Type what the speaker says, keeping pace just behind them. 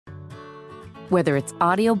Whether it's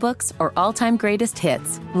audiobooks or all-time greatest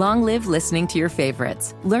hits, long live listening to your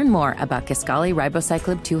favorites. Learn more about Kisqali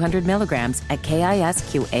Ribociclib 200 milligrams at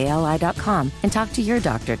KISQALI.com and talk to your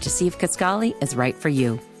doctor to see if Kisqali is right for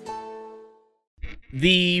you.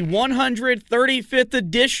 The 135th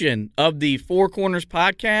edition of the Four Corners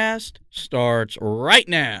podcast starts right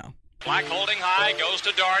now. Black holding high, goes to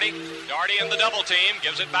Daugherty. Daugherty in the double team,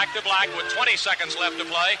 gives it back to Black with 20 seconds left to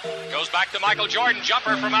play. Goes back to Michael Jordan,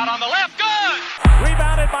 jumper from out on the left, good!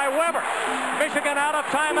 Rebounded by Weber. Michigan out of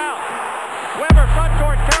timeout. Weber front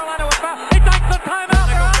court, Carolina with foul. He takes the timeout,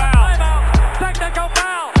 they're out of timeout.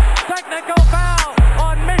 Technical foul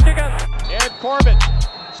on Michigan. Ed Corbett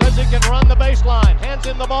says he can run the baseline, hands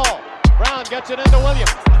in the ball. Brown gets it into Williams.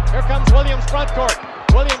 Here comes Williams front court.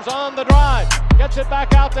 Williams on the drive, gets it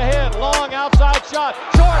back out to him. Long outside shot,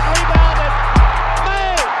 short, rebounded.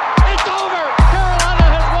 May, it's over.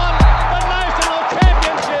 Carolina has won the national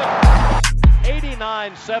championship.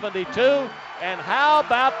 89-72, and how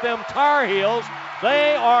about them Tar Heels?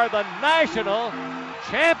 They are the national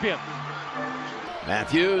champions.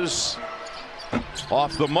 Matthews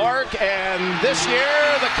off the mark, and this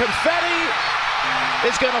year the confetti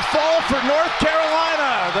is going to fall for North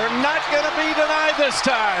Carolina. They're not going to be denied this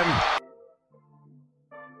time.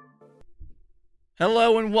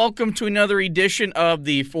 Hello and welcome to another edition of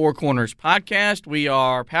the Four Corners podcast. We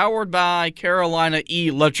are powered by Carolina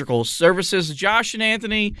Electrical Services. Josh and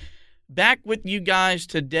Anthony back with you guys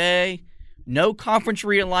today. No conference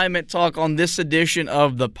realignment talk on this edition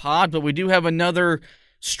of the pod, but we do have another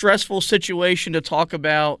stressful situation to talk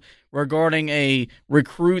about regarding a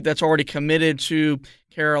recruit that's already committed to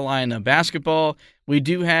Carolina basketball. We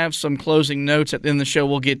do have some closing notes at the end of the show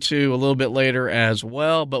we'll get to a little bit later as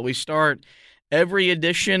well, but we start every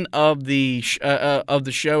edition of the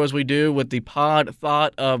show as we do with the pod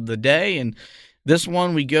thought of the day, and this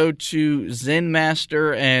one we go to Zen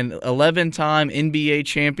Master and 11-time NBA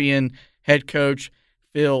champion head coach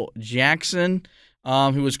Phil Jackson,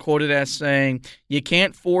 who was quoted as saying, "You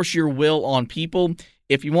can't force your will on people.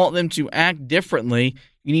 If you want them to act differently,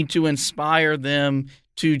 you need to inspire them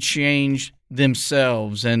to change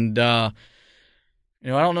themselves." And, I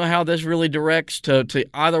don't know how this really directs to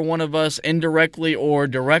either one of us indirectly or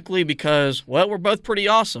directly because, well, we're both pretty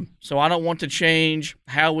awesome. So I don't want to change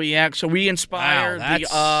how we act. So we inspire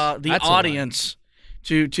the audience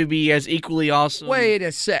to be as equally awesome. Wait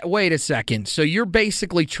a second. So you're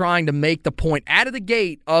basically trying to make the point out of the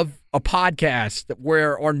gate of a podcast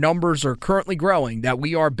where our numbers are currently growing that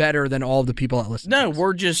we are better than all of the people that listen. No,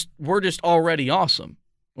 to us. we're just already awesome.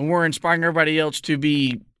 When we're inspiring everybody else to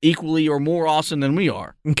be equally or more awesome than we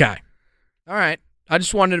are. Okay. All right. I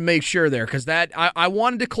just wanted to make sure there because that I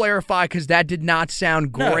wanted to clarify because that did not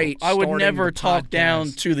sound great. No, I would never talk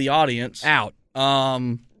down to the audience. Out.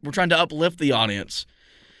 We're trying to uplift the audience.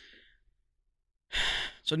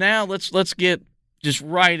 So now let's get just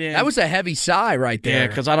right in. That was a heavy sigh right there. Yeah,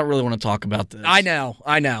 because I don't really want to talk about this. I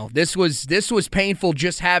know. This was painful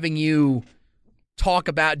just having you talk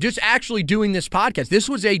about just actually doing this podcast. This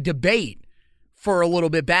was a debate for a little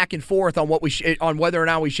bit back and forth on on whether or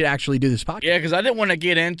not we should actually do this podcast. Yeah, because I didn't want to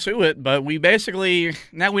get into it, but we basically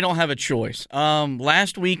now we don't have a choice.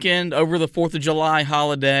 Last weekend over the 4th of July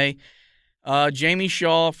holiday, Jamie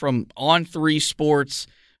Shaw from On3 Sports.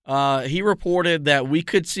 He reported that we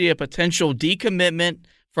could see a potential decommitment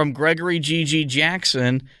from Gregory G.G.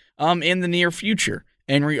 Jackson in the near future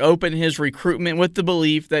and reopen his recruitment with the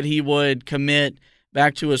belief that he would commit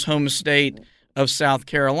back to his home state of South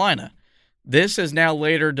Carolina. This has now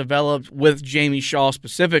later developed with Jamie Shaw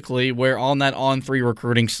specifically, where on that On3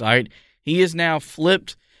 recruiting site, he has now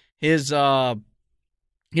flipped his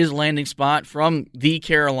landing spot from the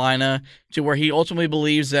Carolina to where he ultimately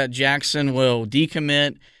believes that Jackson will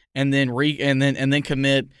decommit and then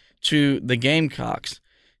commit to the Gamecocks.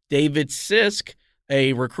 David Sisk,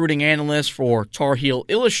 a recruiting analyst for Tar Heel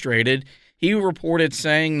Illustrated, he reported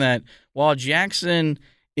saying that while Jackson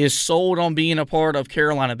is sold on being a part of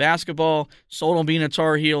Carolina basketball, sold on being a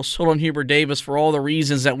Tar Heel, sold on Hubert Davis for all the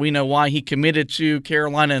reasons that we know why he committed to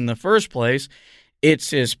Carolina in the first place, it's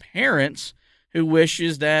his parents who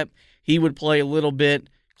wishes that he would play a little bit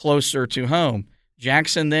closer to home.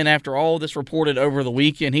 Jackson then, after all this reported over the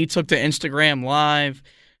weekend, he took to Instagram Live.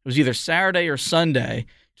 It was either Saturday or Sunday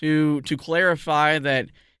to clarify that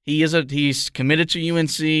he's committed to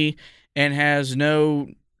UNC and has no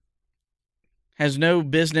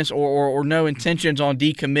business or no intentions on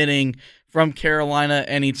decommitting from Carolina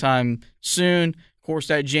anytime soon. Of course,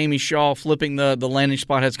 that Jamie Shaw flipping the landing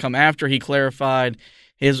spot has come after he clarified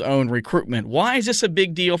his own recruitment. Why is this a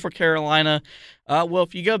big deal for Carolina? Well,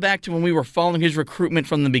 if you go back to when we were following his recruitment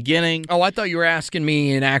from the beginning. Oh, I thought you were asking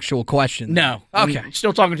me an actual question. No. Okay. I'm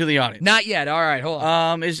still talking to the audience. Not yet. All right, hold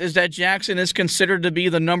on. Is that Jackson is considered to be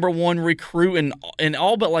the number one recruit in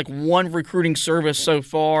all but like one recruiting service so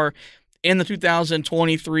far in the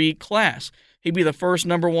 2023 class. He'd be the first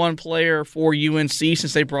number one player for UNC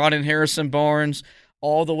since they brought in Harrison Barnes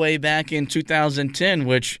all the way back in 2010,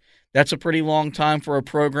 which that's a pretty long time for a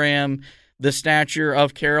program the stature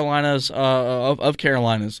of Carolina's.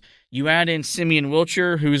 You add in Simeon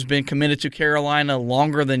Wilcher, who's been committed to Carolina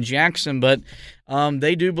longer than Jackson, but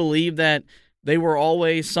they do believe that they were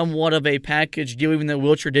always somewhat of a package deal, even though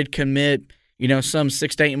Wilcher did commit, some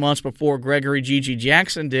 6 to 8 months before Gregory Gigi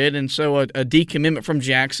Jackson did. And so a decommitment from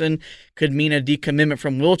Jackson could mean a decommitment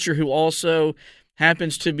from Wilcher, who also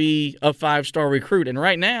happens to be a 5-star recruit. And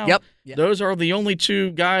right now, Yep. Those are the only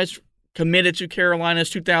 2 guys committed to Carolina's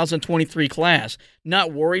 2023 class.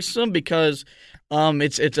 Not worrisome because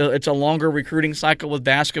it's a longer recruiting cycle with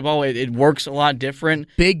basketball. It works a lot different.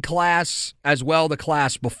 Big class as well, the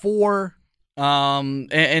class before.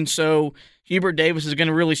 And so Hubert Davis is going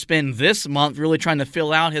to really spend this month really trying to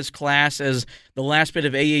fill out his class as the last bit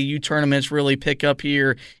of AAU tournaments really pick up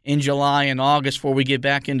here in July and August before we get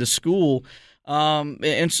back into school.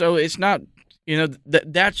 And so it's not,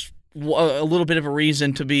 that's a little bit of a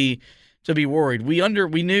reason to be worried.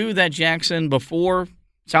 We knew that Jackson, before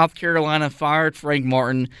South Carolina fired Frank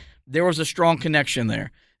Martin, there was a strong connection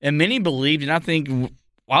there. And many believed, and I think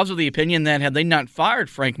I was of the opinion that had they not fired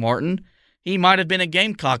Frank Martin, he might have been a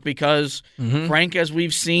Gamecock because Frank, as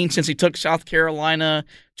we've seen since he took South Carolina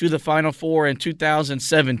to the Final Four in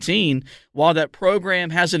 2017, while that program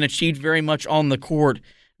hasn't achieved very much on the court,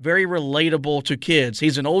 very relatable to kids.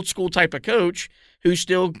 He's an old school type of coach who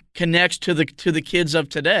still connects to the kids of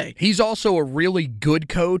today. He's also a really good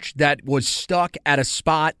coach that was stuck at a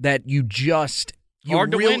spot that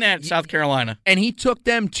hard to win at South Carolina. And he took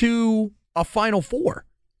them to a Final Four.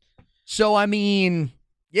 So, I mean,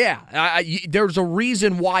 yeah, there's a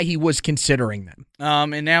reason why he was considering them.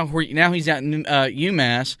 And now he's at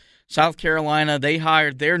UMass. South Carolina, they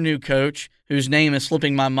hired their new coach, whose name is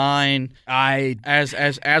slipping my mind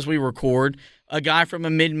as we record. A guy from a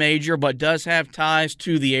mid-major, but does have ties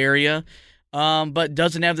to the area, but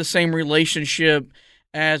doesn't have the same relationship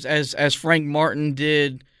as Frank Martin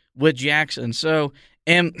did with Jackson. So,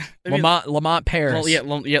 and Lamont Paris.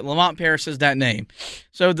 Well, Lamont Paris is that name.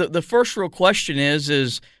 So the first real question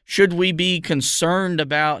is should we be concerned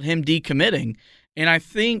about him decommitting? And I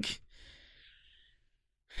think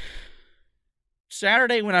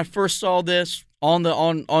Saturday when I first saw this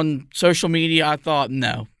on social media, I thought,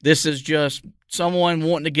 no, this is just someone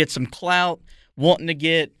wanting to get some clout, wanting to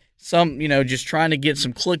get some, just trying to get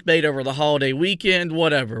some clickbait over the holiday weekend,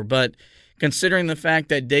 whatever. But considering the fact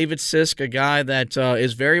that David Sisk, a guy that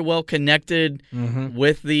is very well connected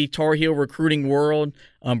with the Tar Heel recruiting world,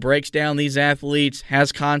 breaks down these athletes,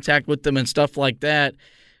 has contact with them and stuff like that,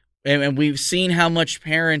 and we've seen how much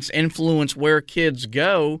parents influence where kids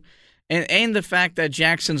go, and the fact that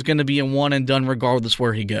Jackson's going to be a one and done regardless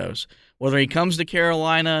where he goes. Whether he comes to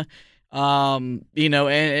Carolina,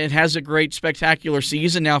 and has a great, spectacular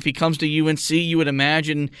season. Now, if he comes to UNC, you would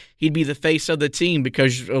imagine he'd be the face of the team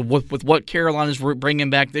because with what Carolina's bringing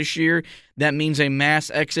back this year, that means a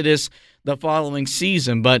mass exodus the following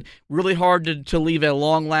season. But really hard to leave a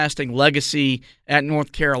long-lasting legacy at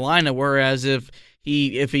North Carolina, whereas if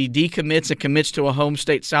he decommits and commits to a home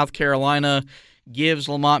state, South Carolina, gives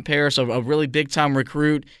Lamont Paris a really big-time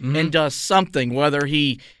recruit and does something, whether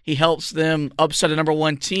he helps them upset a number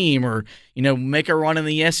one team or, make a run in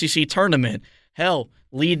the SEC tournament. Hell,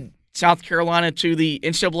 lead South Carolina to the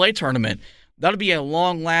NCAA tournament. That'll be a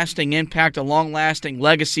long-lasting impact, a long-lasting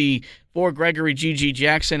legacy for Gregory Gigi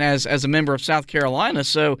Jackson as a member of South Carolina.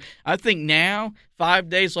 So I think now, 5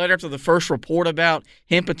 days later after the first report about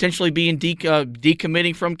him potentially being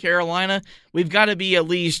decommitting from Carolina, we've got to be at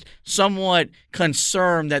least somewhat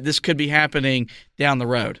concerned that this could be happening down the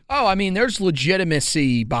road. Oh, I mean, there's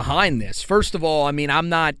legitimacy behind this. First of all, I mean, I'm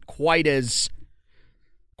not quite as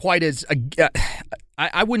I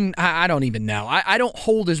don't even know. I don't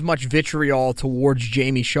hold as much vitriol towards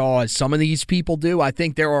Jamie Shaw as some of these people do. I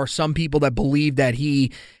think there are some people that believe that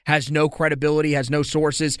he has no credibility, has no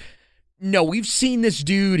sources. No, we've seen this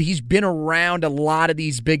dude. He's been around a lot of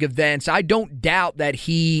these big events. I don't doubt that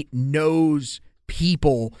he knows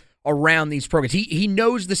people around these programs. He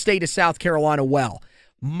knows the state of South Carolina well.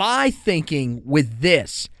 My thinking with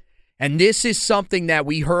this, and this is something that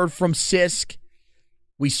we heard from Sisk,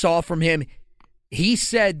 we saw from him, he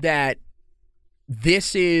said that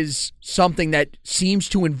this is something that seems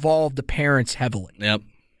to involve the parents heavily. Yep.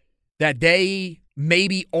 That they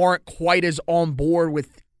maybe aren't quite as on board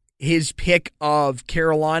with his pick of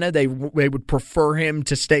Carolina. They would prefer him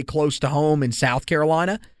to stay close to home in South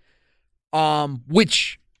Carolina,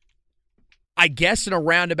 which I guess in a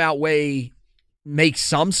roundabout way makes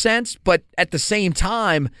some sense. But at the same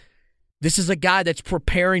time, this is a guy that's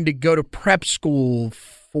preparing to go to prep school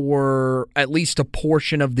for at least a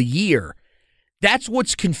portion of the year. That's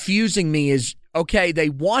what's confusing me is, okay, they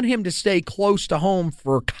want him to stay close to home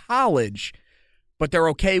for college, but they're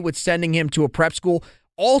okay with sending him to a prep school.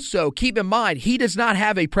 Also, keep in mind, he does not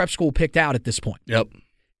have a prep school picked out at this point. Yep.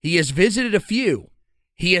 He has visited a few.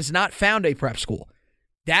 He has not found a prep school.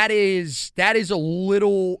 That is a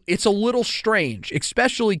little strange,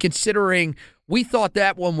 especially considering we thought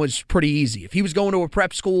that one was pretty easy. If he was going to a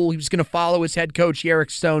prep school, he was going to follow his head coach, Eric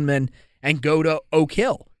Stoneman, and go to Oak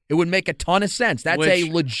Hill. It would make a ton of sense. That's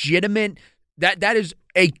a legitimate that is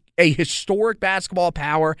a historic basketball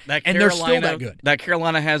power, and they're still that good. That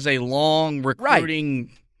Carolina has a long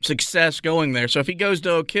recruiting success going there. So if he goes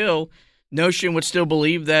to Oak Hill, Notion would still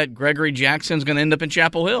believe that Gregory Jackson's going to end up in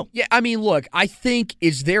Chapel Hill. Yeah, I mean, look, I think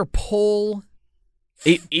is their pull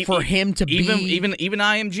for him to even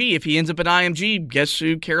IMG. If he ends up at IMG, guess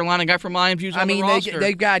who Carolina got from IMG's on the roster?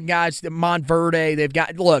 They've got guys, Montverde. They've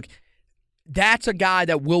got that's a guy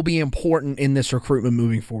that will be important in this recruitment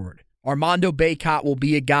moving forward. Armando Bacot will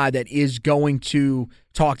be a guy that is going to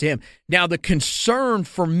talk to him. Now, the concern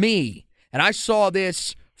for me, and I saw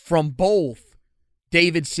this from both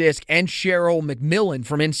David Sisk and Cheryl McMillan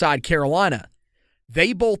from Inside Carolina,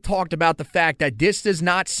 they both talked about the fact that this does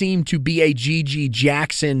not seem to be a G.G.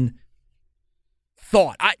 Jackson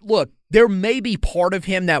thought. Look, there may be part of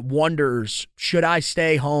him that wonders, should I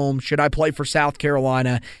stay home? Should I play for South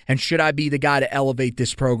Carolina? And should I be the guy to elevate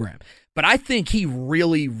this program? But I think he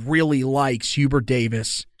really, really likes Hubert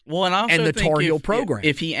Davis and the Tar Heel program.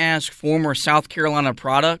 If he asked former South Carolina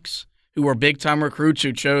products who were big-time recruits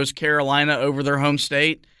who chose Carolina over their home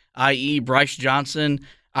state, i.e. Bryce Johnson,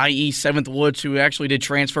 i.e. Seventh Woods, who actually did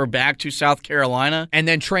transfer back to South Carolina. And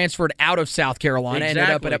then transferred out of South Carolina, ended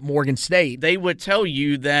up at Morgan State. They would tell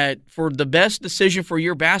you that for the best decision for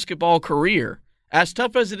your basketball career, as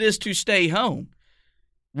tough as it is to stay home,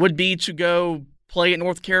 would be to go play at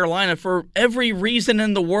North Carolina for every reason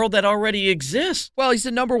in the world that already exists. Well, he's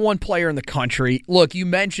the number one player in the country. Look, you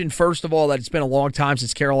mentioned, first of all, that it's been a long time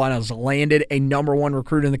since Carolina has landed a number one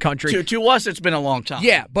recruit in the country. To us, it's been a long time.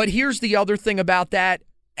 Yeah, but here's the other thing about that.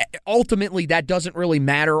 Ultimately, that doesn't really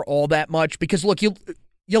matter all that much because, look, you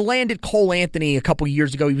landed Cole Anthony a couple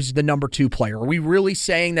years ago. He was the number two player. Are we really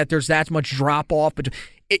saying that there's that much drop-off? But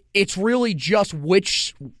it's really just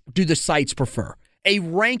which do the sites prefer. A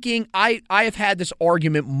ranking, I have had this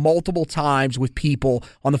argument multiple times with people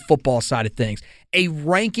on the football side of things. A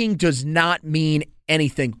ranking does not mean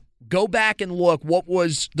anything. Go back and look, what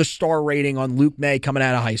was the star rating on Luke May coming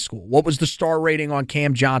out of high school? What was the star rating on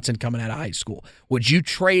Cam Johnson coming out of high school? Would you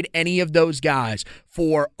trade any of those guys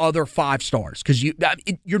for other 5 stars? Because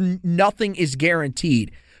nothing is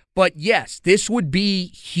guaranteed. But yes, this would be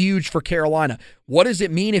huge for Carolina. What does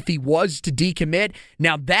it mean if he was to decommit?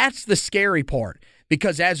 Now that's the scary part,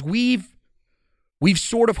 because as we've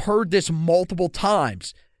sort of heard this multiple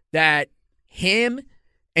times that him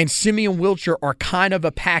and Simeon Wilcher are kind of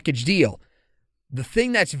a package deal. The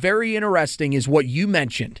thing that's very interesting is what you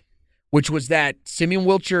mentioned, which was that Simeon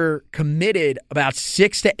Wilcher committed about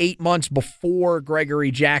 6 to 8 months before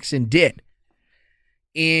Gregory Jackson did.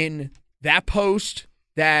 In that post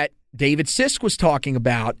that David Sisk was talking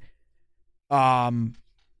about, the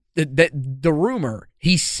rumor,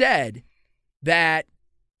 he said that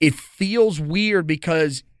it feels weird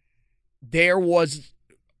because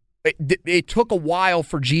it took a while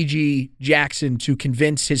for G.G. Jackson to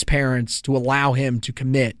convince his parents to allow him to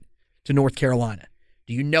commit to North Carolina.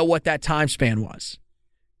 Do you know what that time span was?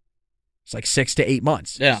 It's like 6 to 8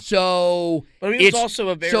 months. Yeah. So, but it was also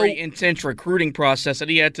a very intense recruiting process that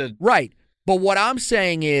he had to. Right. But what I'm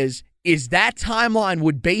saying is that timeline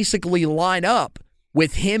would basically line up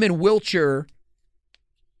with him and Wilcher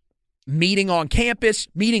meeting on campus,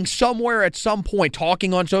 meeting somewhere at some point,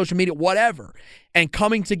 talking on social media, whatever, and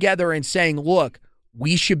coming together and saying, look,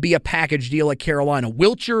 we should be a package deal at Carolina.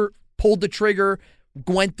 Wilcher pulled the trigger,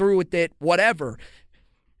 went through with it, whatever.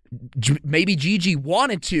 Maybe Gigi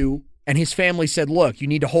wanted to, and his family said, look, you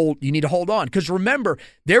need to hold on. Because remember,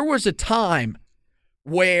 there was a time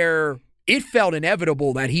where it felt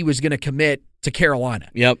inevitable that he was going to commit to Carolina.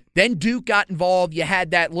 Yep. Then Duke got involved. You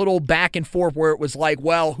had that little back and forth where it was like,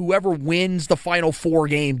 well, whoever wins the Final Four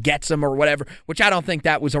game gets them or whatever, which I don't think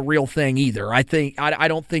that was a real thing either. I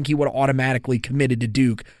don't think he would have automatically committed to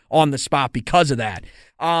Duke on the spot because of that.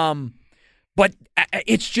 But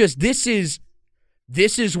it's just this is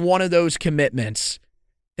one of those commitments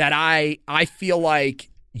that I feel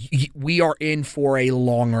like we are in for a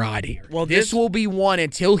long ride here. Well, this will be one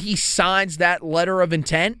until he signs that letter of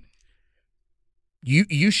intent.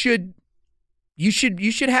 You should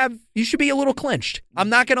be a little clinched. I'm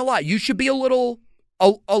not going to lie. You should be a little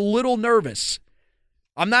nervous.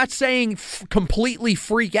 I'm not saying completely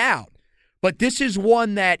freak out, but this is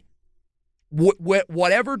one that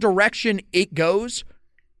whatever direction it goes,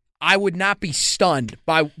 I would not be stunned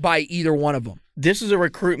by either one of them. This is a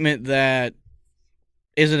recruitment that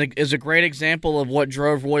is a great example of what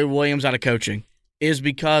drove Roy Williams out of coaching. Is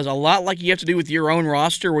because a lot like you have to do with your own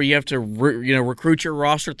roster, where you have to recruit your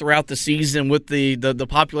roster throughout the season with the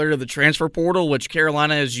popularity of the transfer portal, which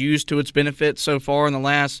Carolina has used to its benefit so far in the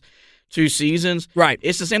last 2 seasons. Right.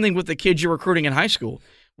 It's the same thing with the kids you're recruiting in high school,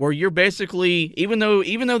 where you're basically even though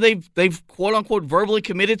they've quote unquote verbally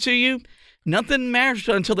committed to you, nothing matters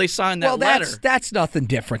until they sign that letter. Well, that's nothing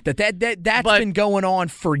different. That's been going on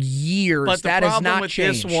for years. But that has not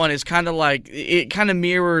changed. The problem with this one is kind of like it kind of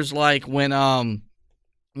mirrors like when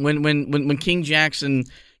King Jackson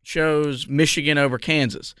chose Michigan over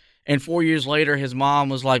Kansas, and 4 years later his mom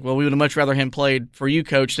was like, "Well, we would have much rather him played for you,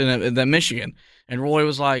 coach, than Michigan." And Roy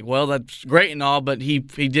was like, "Well, that's great and all, but he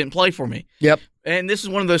didn't play for me." Yep. And this is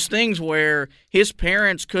one of those things where his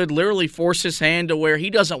parents could literally force his hand to where he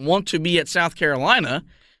doesn't want to be at South Carolina.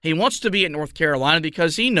 He wants to be at North Carolina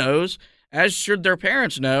because he knows, as should their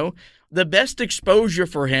parents know, the best exposure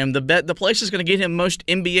for him, the place is going to get him most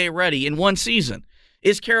NBA ready in one season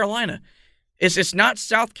is Carolina. It's not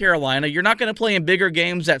South Carolina. You're not going to play in bigger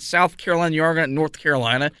games at South Carolina. You are going to North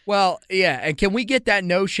Carolina. Well, yeah, and can we get that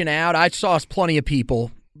notion out? I saw plenty of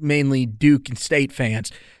people, mainly Duke and State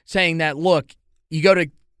fans, saying that, look, you go to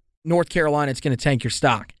North Carolina, it's going to tank your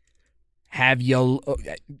stock.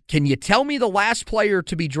 Can you tell me the last player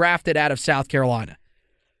to be drafted out of South Carolina?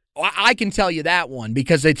 I can tell you that one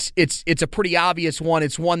because it's a pretty obvious one.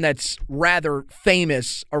 It's one that's rather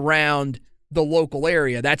famous around the local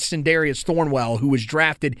area. That's Sindarius Thornwell, who was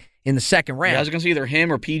drafted in the second round. Yeah, I was going to say either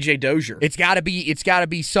him or P.J. Dozier. It's got to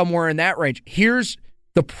be somewhere in that range. Here's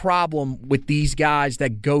the problem with these guys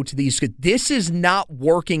that go to these. This is not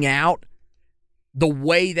working out the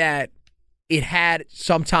way that it had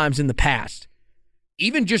sometimes in the past.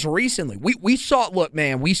 Even just recently. We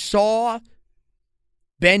saw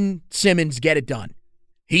Ben Simmons get it done.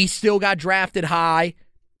 He still got drafted high.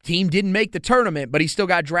 Team didn't make the tournament, but he still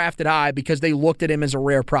got drafted high because they looked at him as a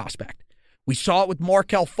rare prospect. We saw it with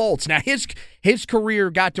Markelle Fultz. Now, his career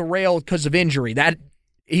got derailed because of injury. That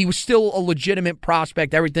he was still a legitimate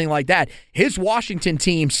prospect, everything like that. His Washington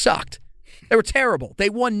team sucked. They were terrible. They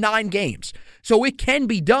won 9 games. So it can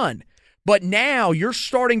be done. But now you're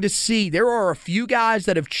starting to see there are a few guys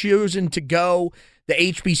that have chosen to go the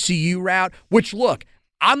HBCU route, which, look,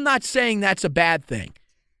 I'm not saying that's a bad thing.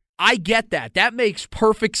 I get that. That makes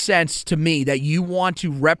perfect sense to me that you want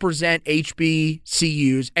to represent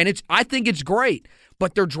HBCUs, and I think it's great.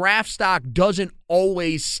 But their draft stock doesn't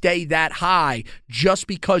always stay that high just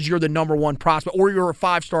because you're the number one prospect or you're a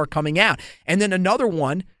 5-star coming out. And then another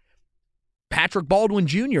one, Patrick Baldwin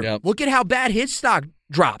Jr. Yep. Look at how bad his stock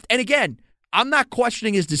dropped. And again, I'm not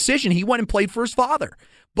questioning his decision. He went and played for his father.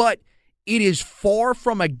 But it is far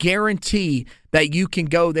from a guarantee that you can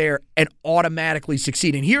go there and automatically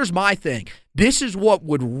succeed. And here's my thing. This is what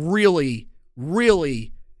would really,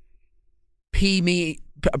 really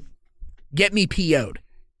get me PO'd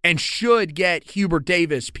and should get Hubert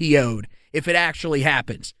Davis PO'd if it actually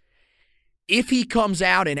happens. If he comes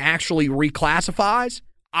out and actually reclassifies,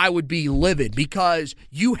 I would be livid because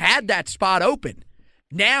you had that spot open.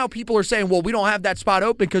 Now people are saying, well, we don't have that spot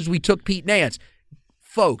open because we took Pete Nance.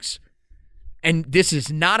 Folks, and this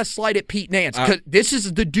is not a slight at Pete Nance, because this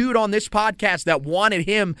is the dude on this podcast that wanted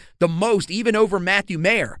him the most, even over Matthew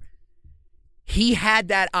Mayer. He had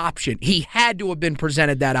that option. He had to have been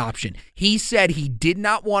presented that option. He said he did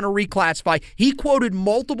not want to reclassify. He quoted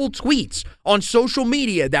multiple tweets on social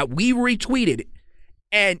media that we retweeted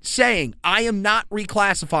and saying, I am not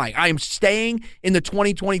reclassifying. I am staying in the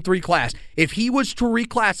 2023 class. If he was to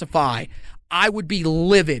reclassify, I would be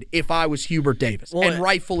livid if I was Hubert Davis, and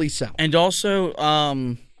rightfully so. And also,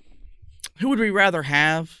 who would we rather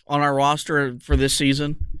have on our roster for this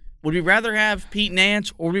season? Would we rather have Pete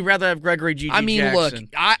Nance or would we rather have Gregory G.G. I mean, Jackson?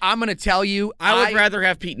 look, I'm going to tell you. I would rather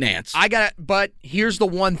have Pete Nance. But here's the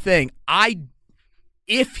one thing.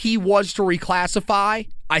 If he was to reclassify,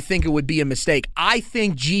 I think it would be a mistake. I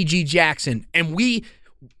think G.G. Jackson, and we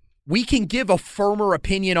can give a firmer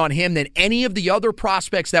opinion on him than any of the other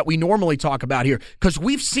prospects that we normally talk about here because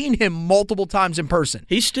we've seen him multiple times in person.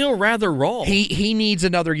 He's still rather raw. He needs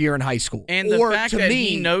another year in high school. And the fact that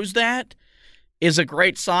he knows that is a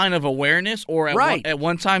great sign of awareness, or at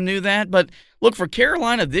one time knew that. But look, for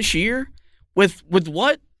Carolina this year, with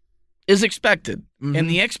what is expected, and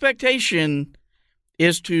the expectation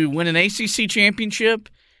is to win an ACC championship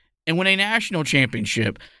and win a national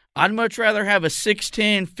championship. I'd much rather have a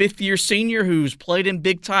 6'10", fifth-year senior who's played in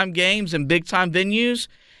big-time games and big-time venues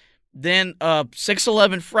than a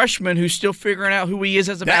 6'11" freshman who's still figuring out who he is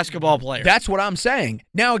as a basketball player. That's what I'm saying.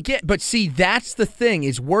 Now, again, but see, that's the thing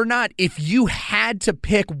is we're not – if you had to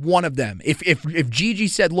pick one of them, if Gigi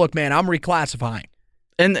said, look, man, I'm reclassifying,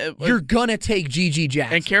 and you're going to take G.G.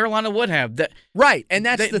 Jackson. And Carolina would have. Right, and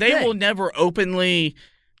that's the thing. They will never openly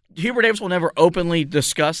 – Hubert Davis will never openly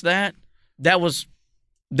discuss that. That was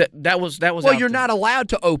well, you're not allowed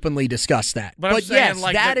to openly discuss that. But I'm saying,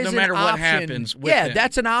 yes, that is no matter an what option. Happens with him.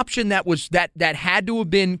 That's an option that had to have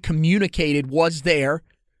been communicated, was there.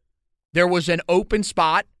 There was an open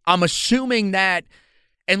spot. I'm assuming that,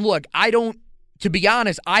 and look, to be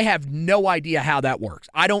honest, I have no idea how that works.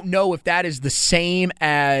 I don't know if that is the same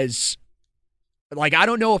as, I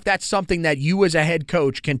don't know if that's something that you as a head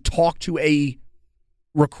coach can talk to a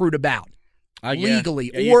recruit about.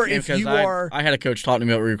 Legally, or if you are. I had a coach talk to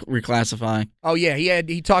me about reclassifying. Oh yeah,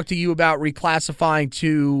 he talked to you about reclassifying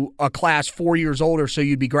to a class 4 years older, so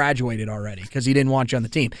you'd be graduated already because he didn't want you on the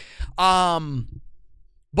team.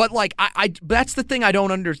 But that's the thing I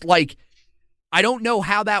don't understand. I don't know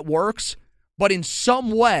how that works, but in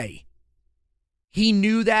some way, he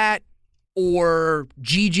knew that, or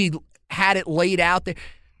Gigi had it laid out there,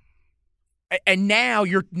 and now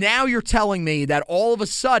you're telling me that all of a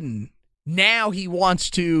sudden. Now he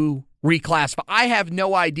wants to reclassify. I have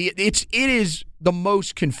no idea. It is the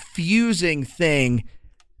most confusing thing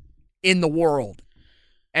in the world.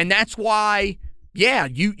 And that's why,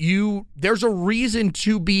 there's a reason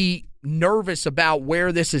to be nervous about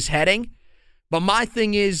where this is heading. But my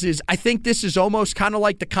thing is I think this is almost kind of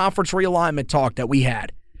like the conference realignment talk that we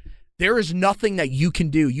had. There is nothing that you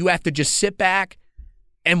can do. You have to just sit back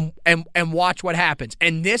and watch what happens.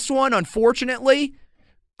 And this one, unfortunately,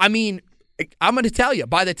 I'm going to tell you,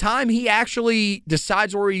 by the time he actually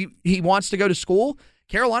decides where he wants to go to school,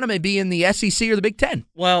 Carolina may be in the SEC or the Big Ten.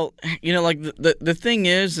 Well, the thing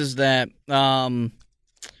is that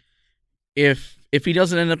if he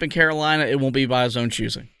doesn't end up in Carolina, it won't be by his own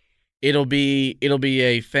choosing. It'll be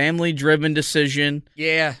a family-driven decision.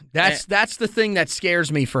 Yeah, that's the thing that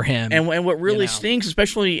scares me for him. And what really stinks,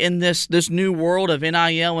 especially in this new world of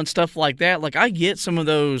NIL and stuff like that, I get some of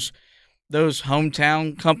those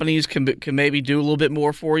hometown companies can maybe do a little bit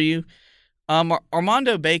more for you.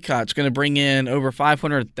 Armando Bacot's going to bring in over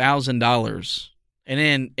 $500,000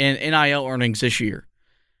 in NIL earnings this year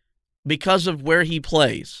because of where he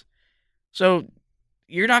plays. So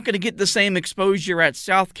you're not going to get the same exposure at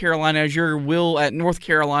South Carolina as you will at North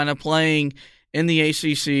Carolina playing in the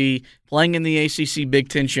ACC, playing in the ACC Big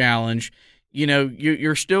Ten Challenge.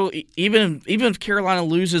 You're still even if Carolina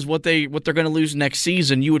loses what they're going to lose next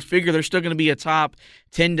season, you would figure they're still going to be a top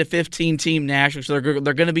 10 to 15 team nationally. So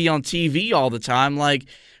they're going to be on TV all the time.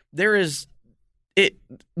 There is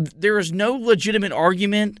no legitimate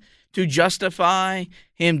argument to justify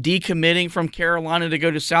him decommitting from Carolina to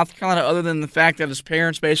go to South Carolina other than the fact that his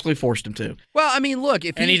parents basically forced him to. Well, look,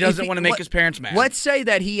 he doesn't want to make his parents mad. Let's say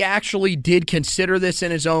that he actually did consider this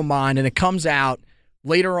in his own mind, and it comes out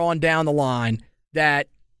later on down the line that,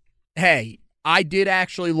 hey, I did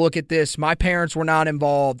actually look at this. My parents were not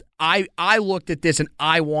involved. I looked at this and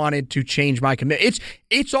I wanted to change my commitment.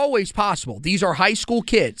 It's always possible. These are high school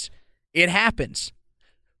kids. It happens.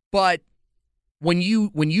 But when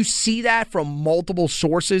you see that from multiple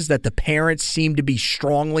sources that the parents seem to be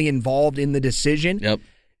strongly involved in the decision,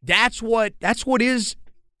 that's what is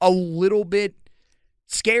a little bit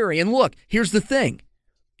scary. And look, here's the thing.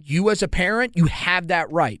 You as a parent, you have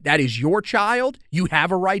that right. That is your child. You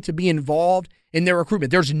have a right to be involved in their recruitment.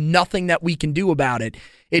 There's nothing that we can do about it.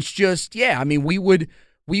 It's just, we would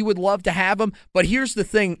love to have them. But here's the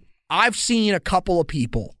thing. I've seen a couple of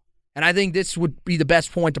people, and I think this would be the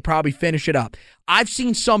best point to probably finish it up. I've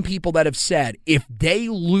seen some people that have said if they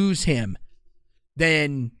lose him,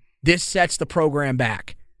 then this sets the program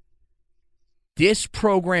back. This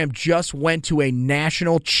program just went to a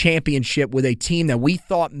national championship with a team that we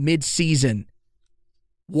thought midseason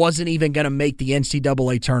wasn't even going to make the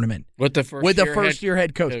NCAA tournament. With the first-year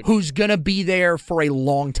head coach, who's going to be there for a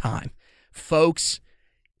long time. Folks,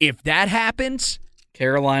 if that happens,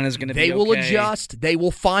 Carolina's going to be okay. They will adjust. They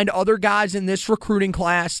will find other guys in this recruiting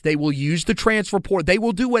class. They will use the transfer portal. They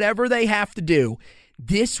will do whatever they have to do.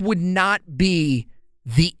 This would not be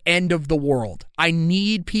the end of the world. I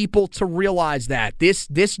need people to realize that. This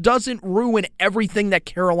doesn't ruin everything that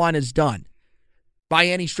Carolina's done by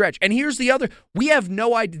any stretch. And here's the other. We have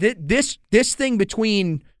no idea. This thing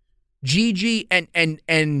between Gigi and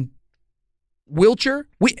Wilcher,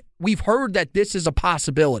 we've heard that this is a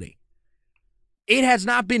possibility. It has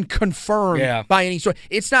not been confirmed by any sort.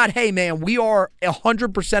 It's not, hey, man, we are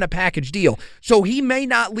 100% a package deal. So he may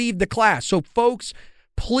not leave the class. So, folks,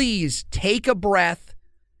 please take a breath.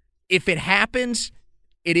 If it happens,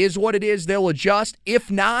 it is what it is. They'll adjust. If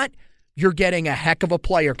not, you're getting a heck of a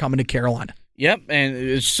player coming to Carolina. Yep, and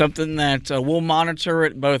it's something that we'll monitor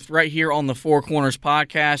it both right here on the Four Corners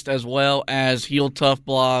podcast as well as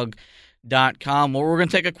HeelToughBlog.com. Well, we're going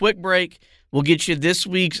to take a quick break. We'll get you this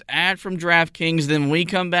week's ad from DraftKings. Then when we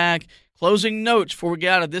come back, closing notes before we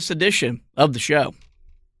get out of this edition of the show.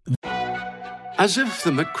 As if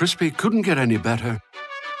the McCrispy couldn't get any better,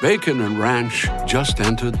 Bacon and Ranch just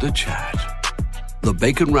entered the chat. The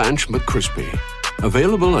Bacon Ranch McCrispy,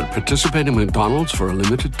 available at participating McDonald's for a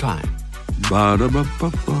limited time.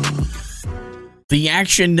 Ba-da-ba-ba-ba. The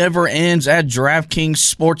action never ends at DraftKings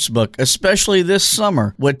Sportsbook, especially this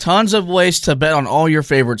summer. With tons of ways to bet on all your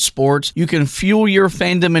favorite sports, you can fuel your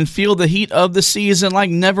fandom and feel the heat of the season like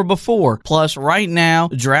never before. Plus, right now,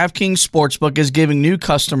 DraftKings Sportsbook is giving new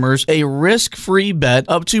customers a risk-free bet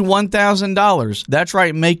up to $1,000. That's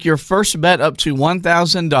right, make your first bet up to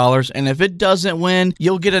 $1,000, and if it doesn't win,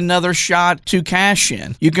 you'll get another shot to cash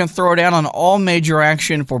in. You can throw down on all major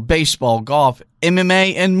action for baseball, golf,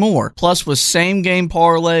 MMA, and more. Plus, with same-game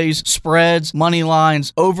parlays, spreads, money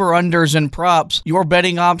lines, over-unders, and props, your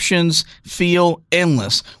betting options feel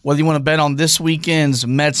endless. Whether you want to bet on this weekend's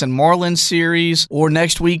Mets and Marlins series or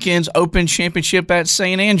next weekend's Open Championship at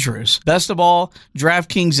St. Andrews. Best of all,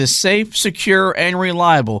 DraftKings is safe, secure, and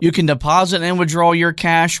reliable. You can deposit and withdraw your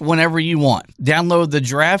cash whenever you want. Download the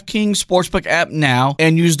DraftKings Sportsbook app now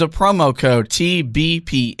and use the promo code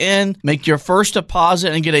TBPN. Make your first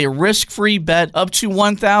deposit and get a risk-free bet up to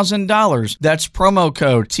 $1,000. That's promo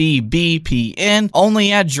code TBPN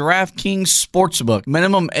only at DraftKings Sportsbook.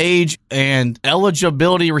 Minimum age and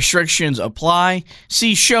eligibility restrictions apply.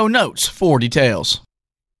 See show notes for details.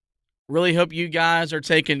 Really hope you guys are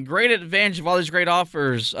taking great advantage of all these great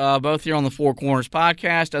offers, both here on the Four Corners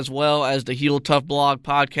podcast as well as the Heel Tough Blog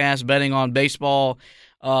podcast, betting on baseball,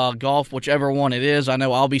 golf, whichever one it is. I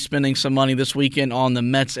know I'll be spending some money this weekend on the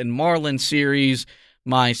Mets and Marlins series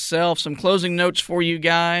myself. Some closing notes for you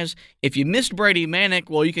guys. If you missed Brady Manick,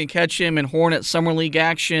 well, you can catch him in Hornets Summer League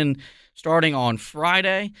action starting on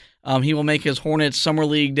Friday. He will make his Hornets Summer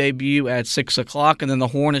League debut at 6 o'clock, and then the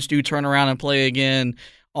Hornets do turn around and play again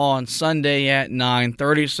on Sunday at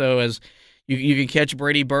 9:30. So as you can catch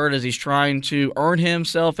Brady Bird as he's trying to earn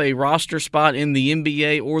himself a roster spot in the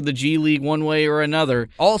NBA or the G League one way or another.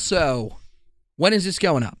 Also, when is this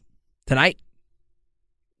going up? Tonight?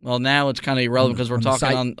 Well, now it's kind of irrelevant because we're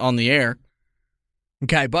talking on the air.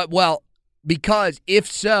 Okay, because if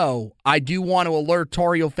so, I do want to alert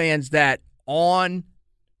Tar Heel fans that on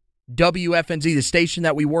WFNZ, the station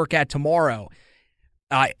that we work at tomorrow,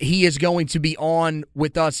 he is going to be on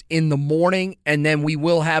with us in the morning, and then we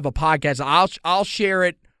will have a podcast. I'll share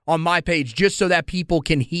it on my page just so that people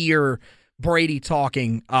can hear Brady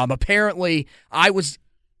talking. Apparently, I was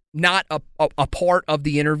not a part of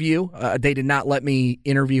the interview. They did not let me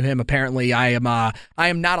interview him. Apparently, I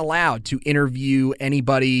am not allowed to interview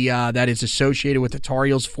anybody that is associated with the Tar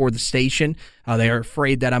Heels for the station. They are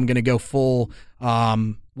afraid that I'm going to go full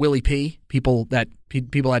Willie P. People that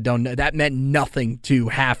don't know. That meant nothing to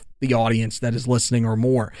half the audience that is listening or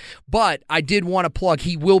more. But I did want to plug,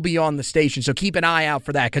 he will be on the station, so keep an eye out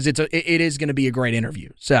for that because it is going to be a great interview.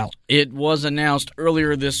 So it was announced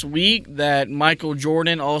earlier this week that Michael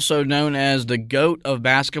Jordan, also known as the GOAT of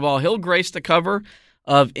basketball, he'll grace the cover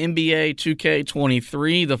of NBA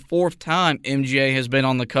 2K23, the fourth time MJ has been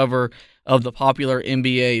on the cover of the popular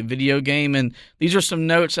NBA video game. And these are some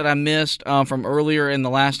notes that I missed from earlier in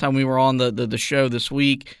the last time we were on the show this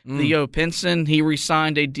week. Theo Pinson, he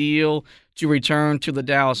re-signed a deal to return to the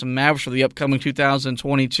Dallas Mavericks for the upcoming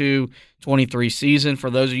 2022-23 season.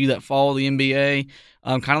 For those of you that follow the NBA,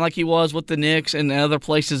 kind of like he was with the Knicks and other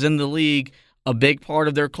places in the league, a big part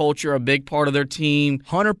of their culture, a big part of their team.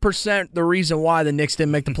 100% the reason why the Knicks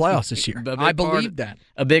didn't make the playoffs this year. I believe that.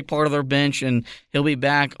 A big part of their bench, and he'll be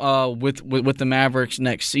back with the Mavericks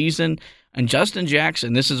next season. And Justin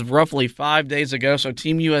Jackson, this is roughly 5 days ago, so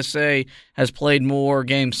Team USA has played more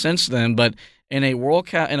games since then, but in a World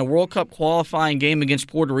Cup qualifying game against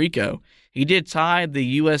Puerto Rico, he did tie the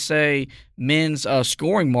USA men's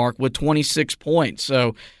scoring mark with 26 points.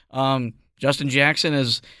 So Justin Jackson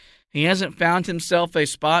he hasn't found himself a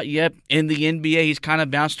spot yet in the NBA. He's kind of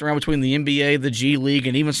bounced around between the NBA, the G League,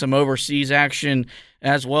 and even some overseas action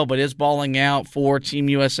as well, but is balling out for Team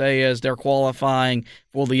USA as they're qualifying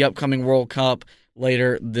for the upcoming World Cup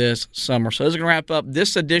later this summer. So this is going to wrap up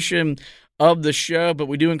this edition of the show, but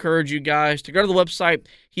we do encourage you guys to go to the website,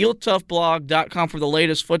 HeelToughBlog.com, for the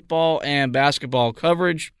latest football and basketball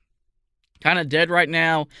coverage. Kind of dead right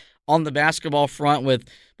now on the basketball front, but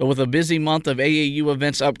with a busy month of AAU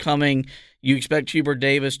events upcoming, you expect Hubert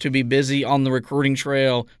Davis to be busy on the recruiting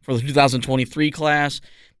trail for the 2023 class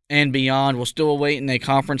and beyond. We're still awaiting a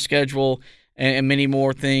conference schedule and many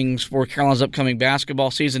more things for Carolina's upcoming basketball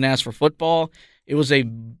season. As for football, it was a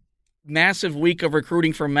massive week of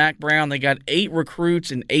recruiting for Mack Brown. They got 8 recruits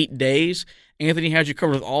in 8 days. Anthony has you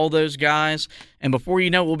covered with all those guys. And before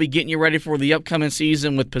you know it, we'll be getting you ready for the upcoming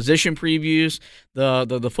season with position previews.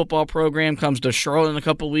 The football program comes to Charlotte in a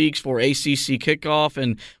couple of weeks for ACC kickoff,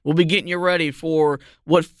 and we'll be getting you ready for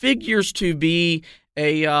what figures to be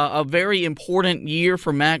a very important year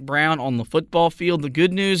for Mack Brown on the football field. The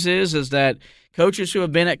good news is that coaches who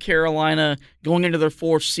have been at Carolina going into their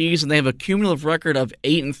 4th season, they have a cumulative record of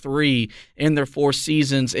 8-3 in their 4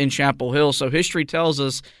 seasons in Chapel Hill. So history tells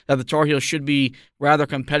us that the Tar Heels should be rather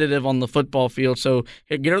competitive on the football field. So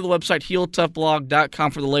get to the website,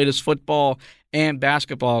 HeelToughBlog.com, for the latest football and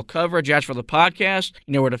basketball coverage. As for the podcast,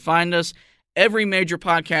 you know where to find us. Every major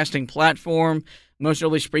podcasting platform, most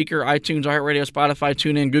notably Spreaker, iTunes, iHeartRadio, Spotify,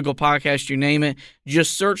 TuneIn, Google Podcasts, you name it.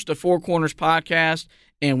 Just search the Four Corners Podcast,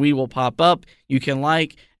 and we will pop up. You can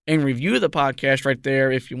like and review the podcast right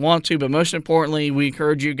there if you want to, but most importantly, we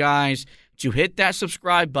encourage you guys to hit that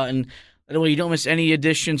subscribe button. That way you don't miss any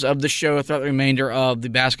editions of the show throughout the remainder of the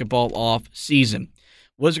basketball off season.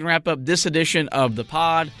 Was going to wrap up this edition of the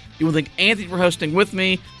pod. You will thank Anthony for hosting with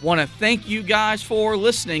me. Want to thank you guys for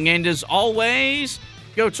listening, and as always,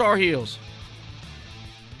 go Tar Heels.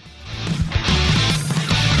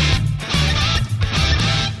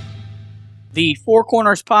 The Four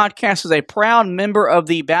Corners Podcast is a proud member of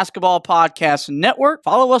the Basketball Podcast Network.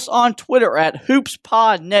 Follow us on Twitter at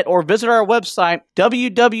HoopsPodNet or visit our website,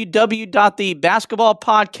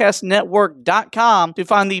 www.thebasketballpodcastnetwork.com, to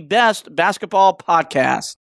find the best basketball podcasts.